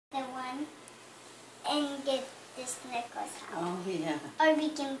and get this necklace out. Oh, yeah. Or we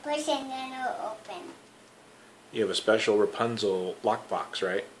can push it and then it'll open. You have a special Rapunzel lockbox,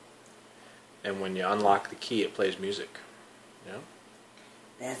 right? And when you unlock the key, it plays music. Yeah?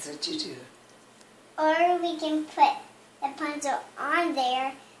 That's what you do. Or we can put the Rapunzel on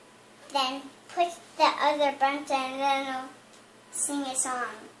there, then push the other button and then it'll sing a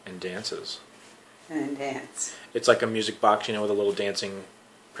song. And dances. And dance. It's like a music box, you know, with a little dancing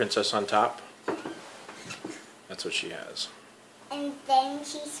princess on top. That's what she has. And then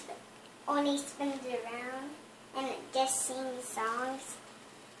she only spins around and it just sings songs.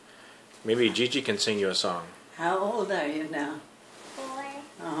 Maybe Gigi can sing you a song. How old are you now? 4.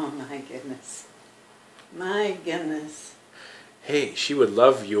 Oh, my goodness. My goodness. Hey, she would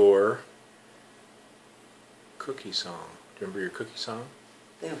love your cookie song. Do you remember your cookie song?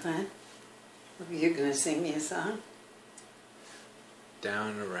 The what? You're going to sing me a song?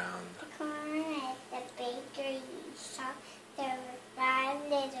 Down around. The corner at the bakery shop, there were 5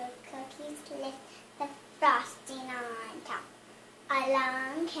 little cookies with the frosting on top.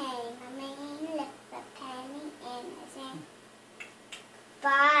 Along came a man with a penny in his hand.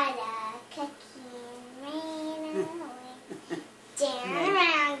 Bought a cookie and ran away. Down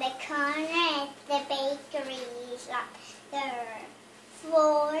around the corner at the bakery shop, there were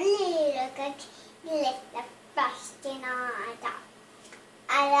 4 little cookies with the frosting on top.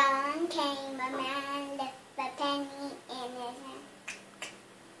 Along came a man with a penny in his hand.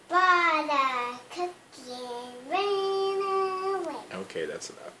 Bought a cookie and ran away. Okay, that's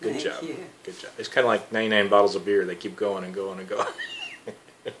enough. Good Thank job. you. Good job. It's kind of like 99 bottles of beer. They keep going and going and going.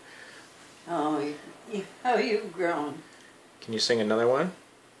 Oh, how you've grown. Can you sing another one?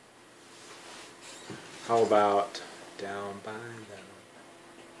 How about Down by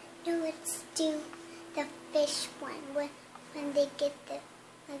the... No, let's do the fish one when they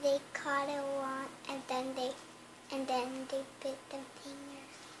caught a one and then they bit their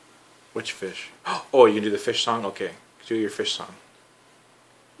fingers. Which fish? Oh, you can do the fish song? Okay. Do your fish song.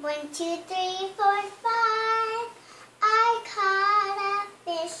 1, 2, 3, 4, 5. I caught a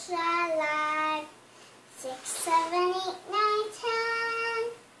fish alive. 6, 7, 8, 9, 10.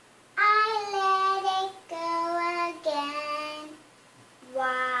 I let it go again.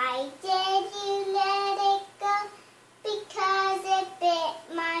 Why did you let it go? Because it bit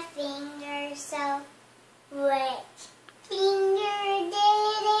my finger so. Which finger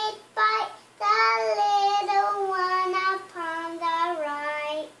did it bite? The little one upon the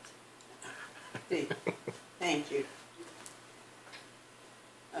right. Thank you.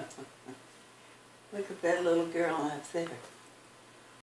 Look at that little girl up there.